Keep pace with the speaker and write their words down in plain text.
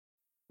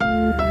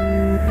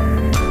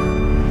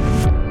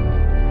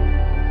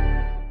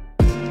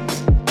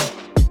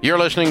You're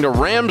listening to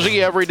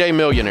Ramsey Everyday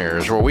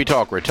Millionaires, where we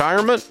talk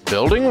retirement,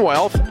 building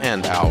wealth,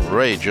 and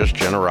outrageous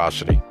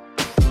generosity.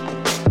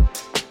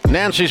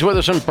 Nancy's with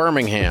us in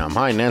Birmingham.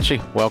 Hi, Nancy.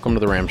 Welcome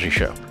to the Ramsey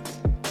Show.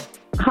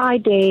 Hi,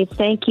 Dave.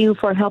 Thank you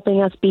for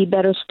helping us be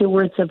better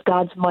stewards of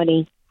God's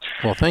money.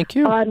 Well, thank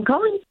you.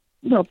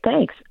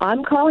 Thanks.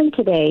 I'm calling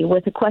today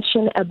with a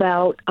question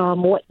about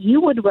what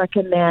you would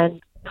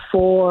recommend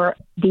for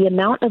the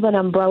amount of an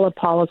umbrella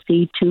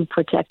policy to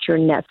protect your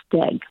nest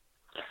egg.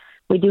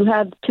 We do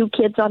have 2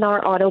 kids on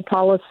our auto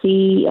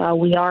policy.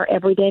 We are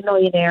everyday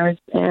millionaires,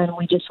 and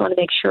we just want to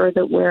make sure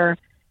that we're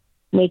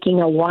making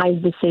a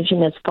wise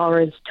decision as far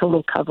as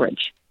total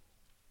coverage.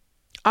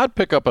 I'd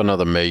pick up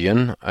another $1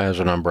 million as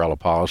an umbrella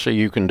policy.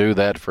 You can do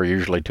that for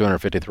usually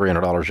 $250,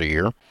 $300 a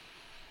year.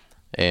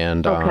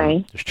 And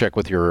just check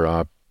with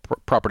your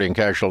property and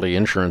casualty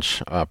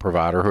insurance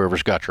provider.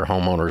 Whoever's got your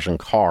homeowners and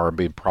car would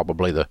be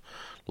probably the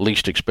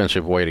least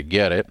expensive way to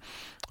get it.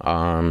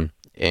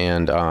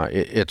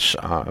 It's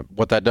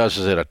what that does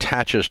is it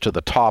attaches to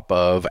the top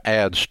of,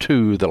 adds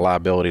to the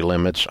liability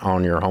limits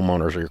on your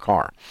homeowners or your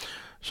car.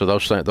 So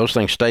those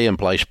things stay in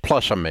place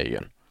plus $1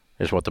 million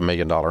is what the $1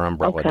 million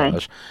umbrella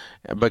does.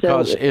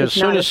 Because so as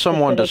soon as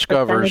someone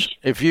discovers,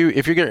 if you're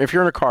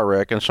in a car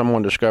wreck and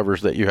someone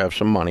discovers that you have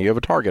some money, you have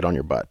a target on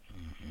your butt.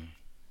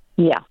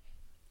 Yeah.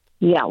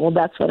 Well,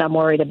 that's what I'm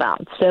worried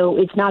about. So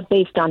it's not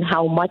based on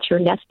how much your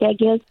nest egg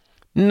is.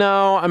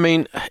 No, I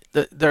mean,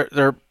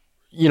 they're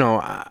you know,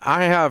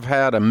 I have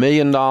had $1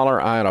 million,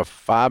 I had a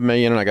 $5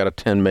 million, and I got a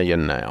 $10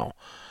 million now.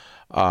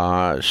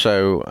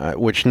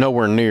 Which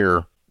nowhere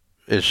near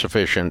is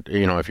sufficient,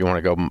 you know, if you want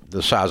to go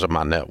the size of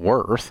my net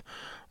worth.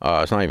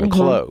 It's not even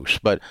close.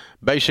 But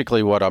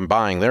basically what I'm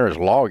buying there is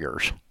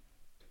lawyers.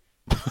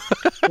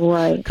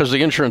 Right. Because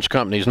the insurance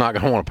company is not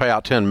going to want to pay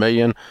out $10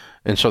 million,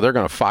 and so they're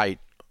going to fight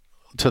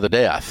to the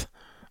death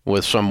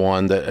with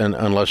someone that,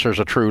 unless there's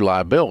a true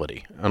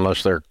liability,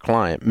 unless their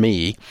client,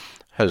 me,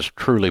 has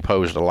truly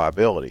posed a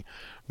liability.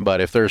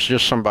 But if there's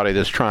just somebody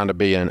that's trying to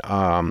be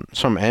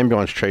some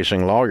ambulance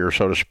chasing lawyer,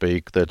 so to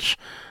speak, that's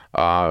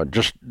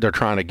they're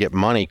trying to get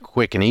money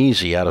quick and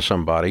easy out of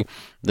somebody,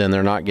 then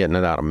they're not getting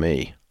it out of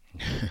me.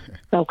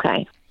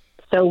 Okay.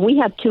 So we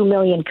have $2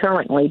 million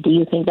currently. Do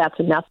you think that's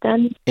enough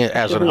then?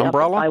 As an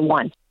umbrella? By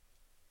one.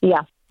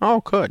 Yeah. Oh,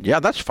 good. Yeah,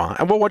 that's fine.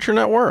 Well, what's your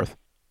net worth?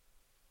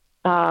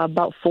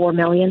 About $4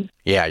 million.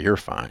 Yeah, you're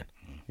fine.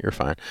 You're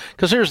fine.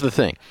 Because here's the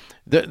thing.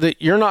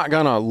 You're not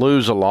going to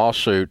lose a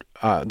lawsuit.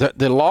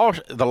 The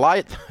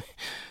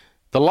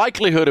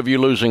likelihood of you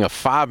losing a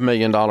 $5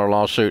 million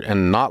lawsuit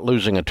and not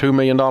losing a $2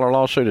 million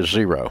lawsuit is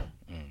 0.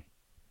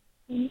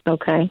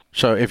 Okay.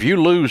 So if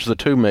you lose the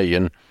 $2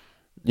 million,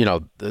 you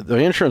know, the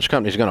insurance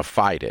company is going to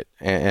fight it.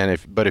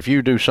 But if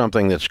you do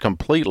something that's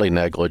completely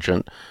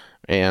negligent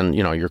and,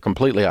 you know, you're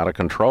completely out of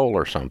control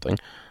or something,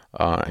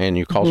 and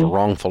you cause a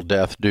wrongful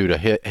death due to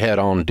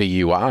head-on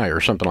DUI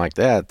or something like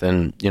that,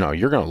 then, you know,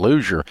 you're going to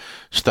lose your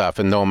stuff,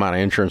 and no amount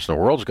of insurance in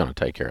the world is going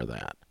to take care of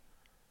that.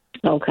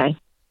 Okay.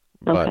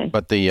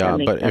 But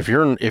if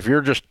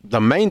you're just,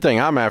 the main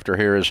thing I'm after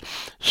here is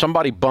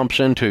somebody bumps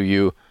into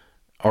you,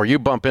 or you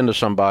bump into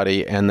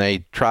somebody, and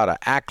they try to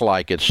act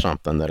like it's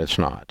something that it's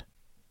not.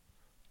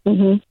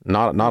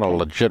 Not a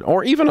legit,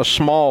 or even a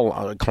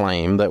small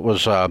claim that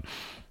was,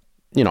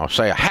 you know,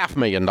 say a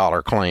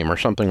 $500,000 claim or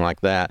something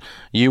like that.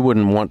 You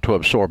wouldn't want to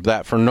absorb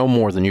that for no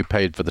more than you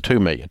paid for the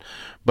 $2 million.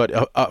 But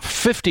a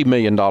 $50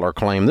 million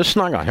claim, this is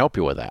not going to help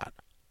you with that.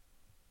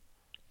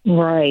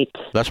 Right.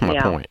 That's my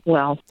point.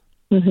 Well.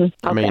 Okay.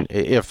 I mean,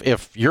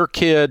 if your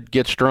kid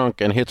gets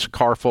drunk and hits a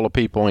car full of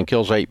people and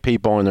kills 8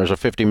 people, and there's a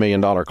 $50 million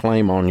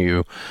claim on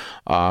you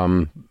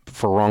for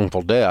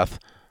wrongful death,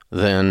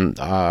 then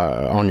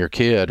on your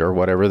kid or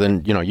whatever,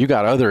 then, you know, you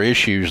got other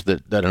issues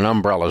that an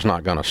umbrella is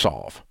not going to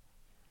solve.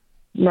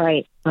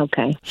 Right.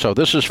 Okay. So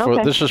this is for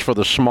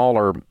the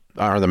smaller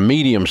or the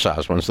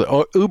medium-sized ones.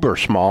 The uber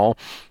small,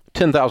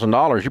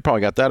 $10,000, you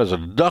probably got that as a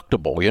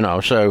deductible, you know.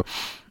 So,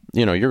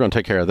 you know, you're going to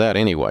take care of that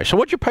anyway. So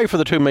what'd you pay for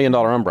the $2 million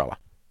umbrella?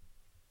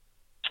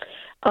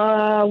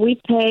 We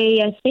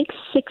pay, I think,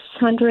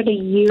 $600 a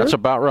year. That's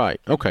about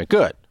right. Okay,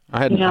 good.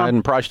 I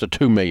hadn't priced a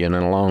 $2 million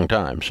in a long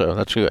time, so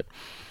that's good.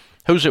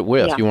 Who's it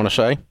with? You want to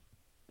say?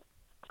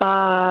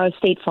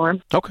 State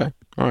Farm. Okay.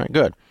 All right.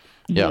 Good.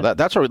 Yeah.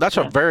 That's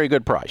a very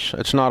good price.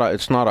 It's not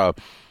a.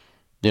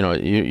 You know,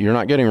 you're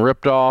not getting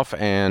ripped off,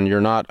 and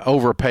you're not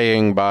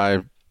overpaying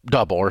by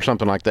double or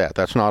something like that.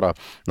 That's not a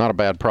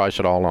bad price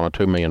at all on a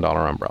 $2 million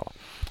umbrella.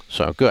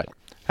 So good.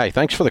 Hey,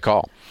 thanks for the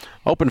call.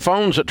 Open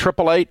phones at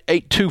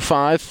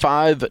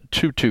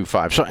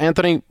 888-825-5225. So,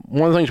 Anthony,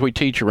 one of the things we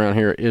teach around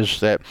here is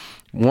that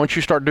once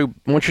you start to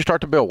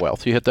build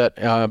wealth, you hit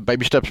that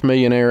Baby Steps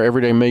Millionaire,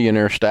 Everyday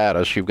Millionaire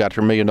status. You've got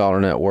your $1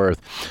 million net worth.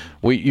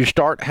 You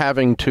start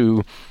having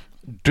to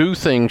do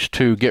things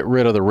to get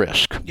rid of the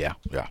risk. Yeah.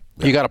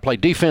 You got to play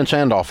defense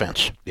and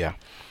offense. Yeah.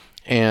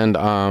 And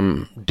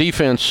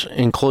defense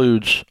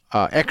includes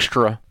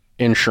extra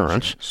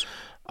insurance.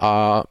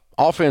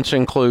 Offense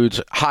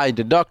includes high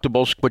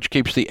deductibles, which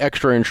keeps the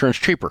extra insurance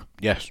cheaper.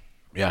 Yes.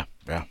 Yeah.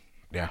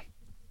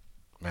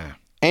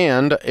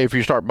 And if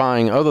you start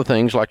buying other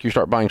things, like you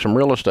start buying some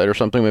real estate or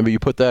something, maybe you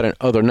put that in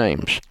other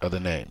names.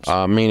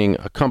 Meaning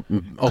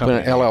open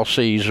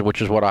LLCs,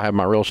 which is what I have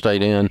my real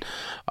estate in,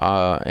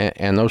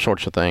 and those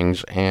sorts of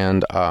things.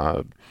 And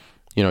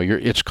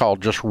it's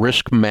called just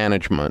risk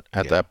management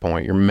at that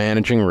point. You're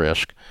managing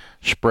risk,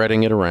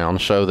 spreading it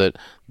around so that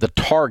the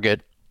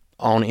target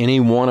on any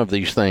one of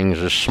these things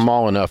is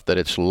small enough that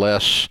it's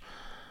less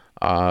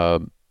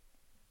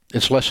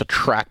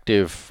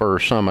attractive for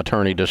some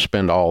attorney to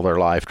spend all their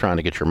life trying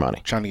to get your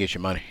money.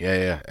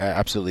 Yeah,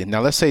 absolutely.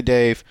 Now, let's say,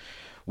 Dave,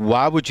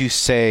 why would you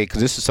say,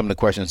 because this is some of the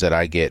questions that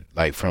I get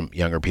like from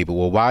younger people,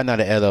 well, why not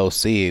an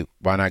LLC?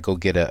 Why not go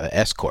get a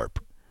S Corp?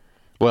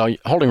 Well,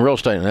 holding real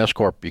estate in an S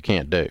Corp you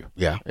can't do.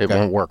 Yeah. It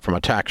won't work from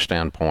a tax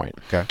standpoint.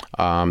 Okay.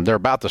 They're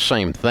about the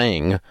same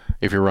thing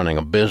if you're running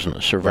a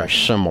business. They're very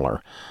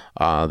similar.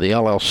 The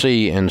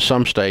LLC in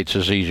some states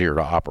is easier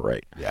to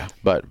operate. Yeah.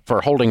 But for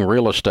holding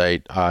real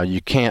estate,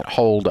 you can't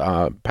hold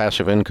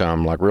passive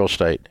income like real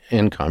estate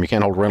income. You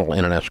can't hold rental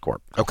in an S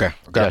Corp. Okay.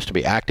 It has to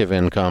be active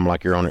income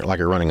like you're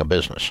running a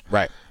business.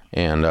 Right.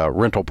 And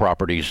rental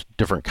properties,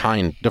 different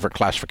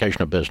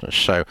classification of business.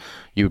 So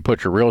you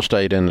put your real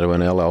estate into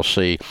an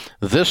LLC.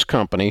 This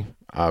company,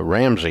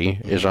 Ramsey,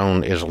 is the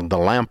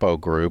Lampo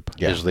Group,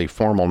 is the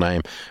formal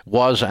name,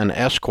 was an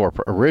S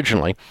Corp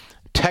originally.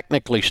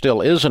 Technically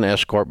still is an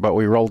S Corp, but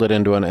we rolled it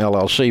into an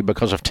LLC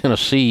because of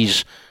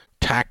Tennessee's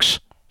tax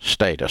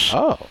status.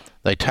 Oh.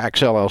 They tax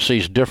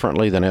LLCs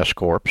differently than S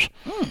Corps,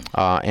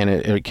 and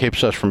it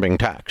keeps us from being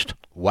taxed.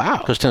 Wow.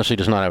 Because Tennessee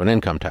does not have an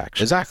income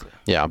tax. Exactly.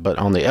 Yeah, but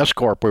on the S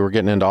Corp, we were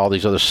getting into all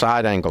these other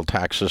side angle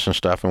taxes and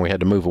stuff, and we had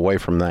to move away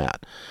from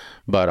that.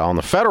 But on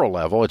the federal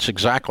level, it's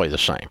exactly the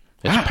same.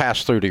 It's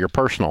passed through to your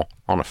personal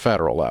on a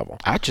federal level.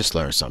 I just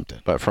learned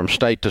something. But from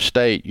state to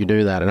state, you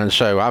do that. And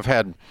so I've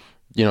had,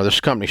 this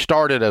company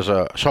started as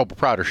a sole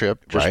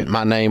proprietorship, just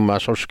my name, my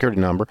social security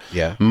number,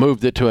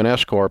 moved it to an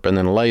S Corp, and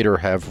then later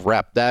have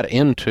wrapped that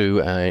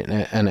into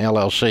an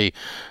LLC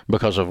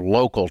because of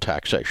local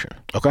taxation.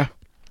 Okay.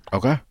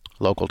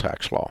 Local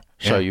tax law.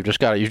 So you've just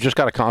got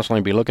to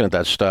constantly be looking at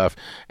that stuff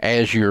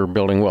as you're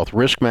building wealth.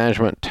 Risk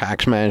management,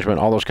 tax management,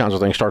 all those kinds of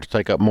things start to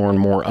take up more and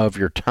more of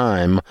your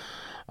time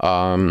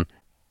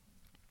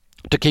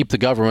to keep the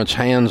government's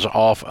hands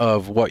off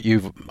of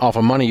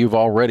money you've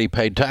already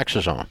paid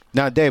taxes on.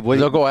 Now, Dave,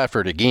 they'll go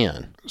after it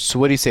again. So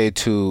what do you say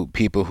to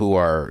people who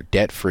are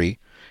debt free,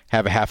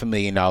 have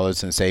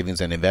 $500,000 in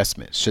savings and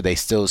investments? Should they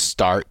still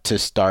start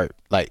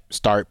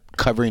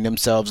covering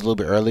themselves a little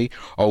bit early,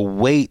 or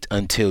wait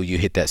until you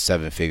hit that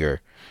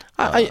 7-figure?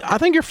 I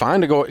think you're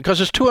fine to go,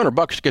 because it's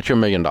 $200 to get you $1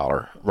 million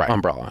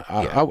umbrella.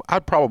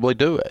 I'd probably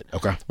do it.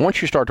 Okay.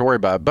 Once you start to worry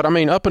about it, but I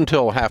mean, up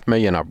until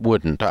 $500,000, I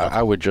wouldn't.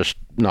 I would just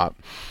not,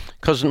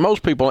 because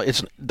most people,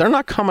 they're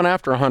not coming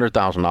after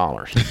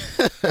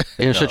 $100,000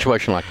 in a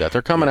situation like that.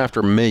 They're coming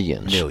after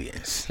millions.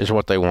 Millions is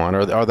what they want,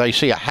 or they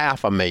see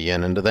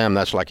 $500,000, and to them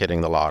that's like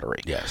hitting the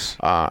lottery. Yes.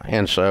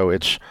 And so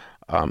it's.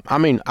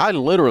 I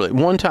literally,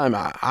 one time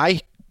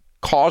I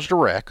caused a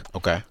wreck.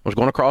 Okay. I was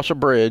going to cross a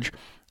bridge.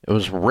 It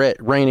was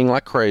raining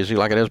like crazy,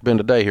 like it has been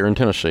today here in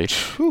Tennessee.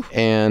 Whew.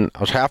 And I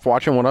was half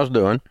watching what I was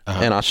doing,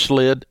 and I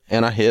slid,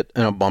 and I hit,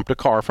 and I bumped a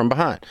car from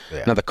behind.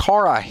 Yeah. Now, the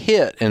car I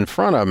hit in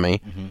front of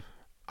me,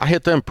 I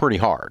hit them pretty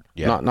hard.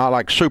 Yeah. Not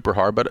like super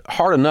hard, but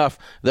hard enough.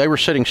 They were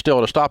sitting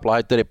still at a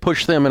stoplight that it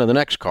pushed them into the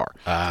next car.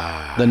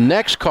 The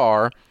next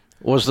car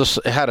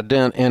had a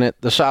dent in it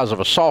the size of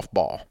a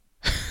softball.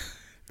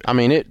 I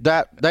mean,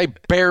 they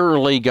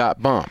barely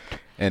got bumped.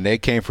 And they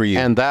came for you.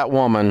 And that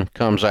woman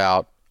comes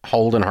out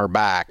holding her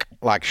back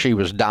like she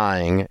was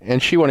dying,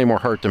 and she wasn't any more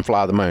hurt than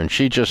fly the moon.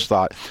 She just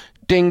thought,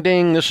 ding,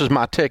 ding, this is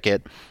my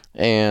ticket.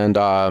 And,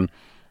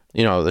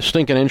 the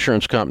stinking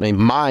insurance company,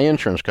 my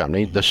insurance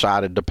company,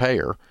 decided to pay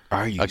her.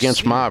 Are you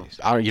against serious?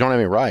 You don't have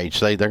any rights.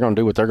 They're going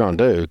to do what they're going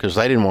to do because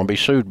they didn't want to be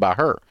sued by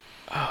her.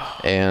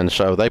 And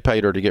so they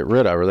paid her to get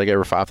rid of her. They gave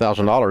her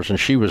 $5,000, and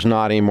she was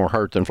not any more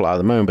hurt than fly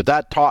the moon. But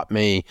that taught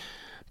me,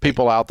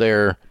 people out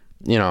there,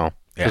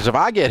 because if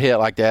I get hit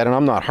like that and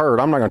I'm not hurt,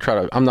 I'm not going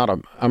to I'm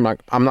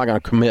not going to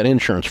commit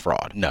insurance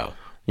fraud. No.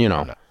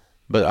 No.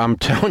 But I'm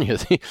telling you,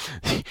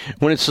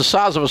 when it's the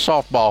size of a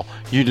softball,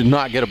 you do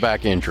not get a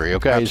back injury.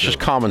 Okay, Absolutely. It's just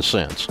common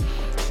sense.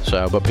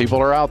 So, but people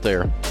are out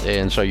there,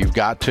 and so you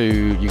got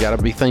to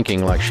be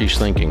thinking like she's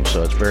thinking.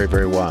 So it's very,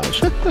 very wise.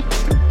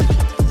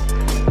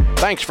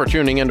 Thanks for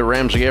tuning into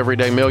Ramsey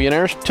Everyday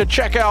Millionaires. To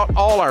check out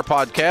all our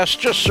podcasts,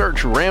 just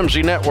search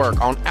Ramsey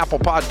Network on Apple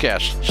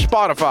Podcasts,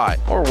 Spotify,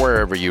 or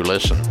wherever you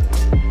listen.